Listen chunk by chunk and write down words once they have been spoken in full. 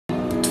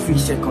3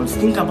 seconds,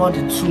 think about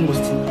the 2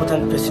 most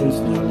important persons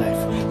in your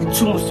life, the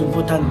 2 most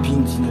important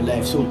beings in your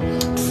life. So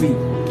 3, 2,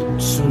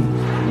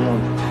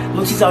 1.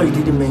 Notice how you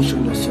didn't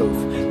mention yourself.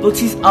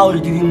 Notice how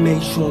you didn't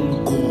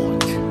mention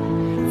God.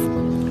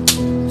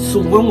 So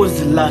when was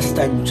the last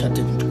time you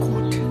chatted with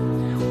God?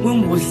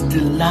 When was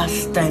the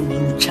last time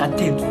you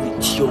chatted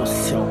with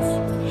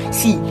yourself?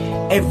 See,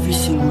 every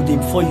single day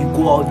before you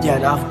go out there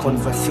and have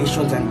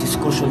conversations and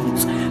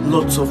discussions with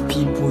lots of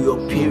people, your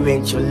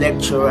parents, your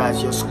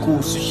lecturers, your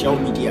school, social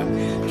media,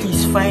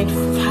 please find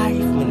 5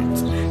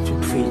 minutes to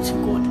pray to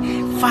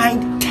God.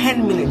 Find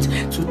 10 minutes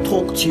to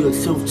talk to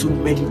yourself, to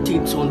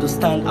meditate, to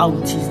understand how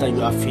it is that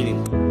you are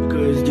feeling.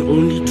 Because the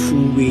only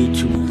true way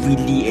to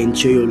really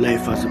enjoy your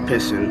life as a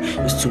person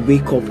is to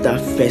wake up that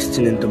first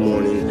thing in the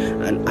morning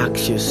and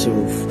ask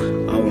yourself,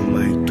 how am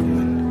I doing?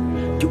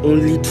 The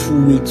only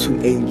true way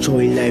to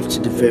enjoy life to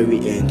the very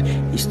end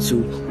is to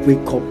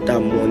wake up that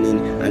morning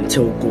and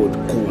tell God,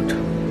 God,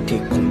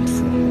 take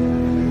control.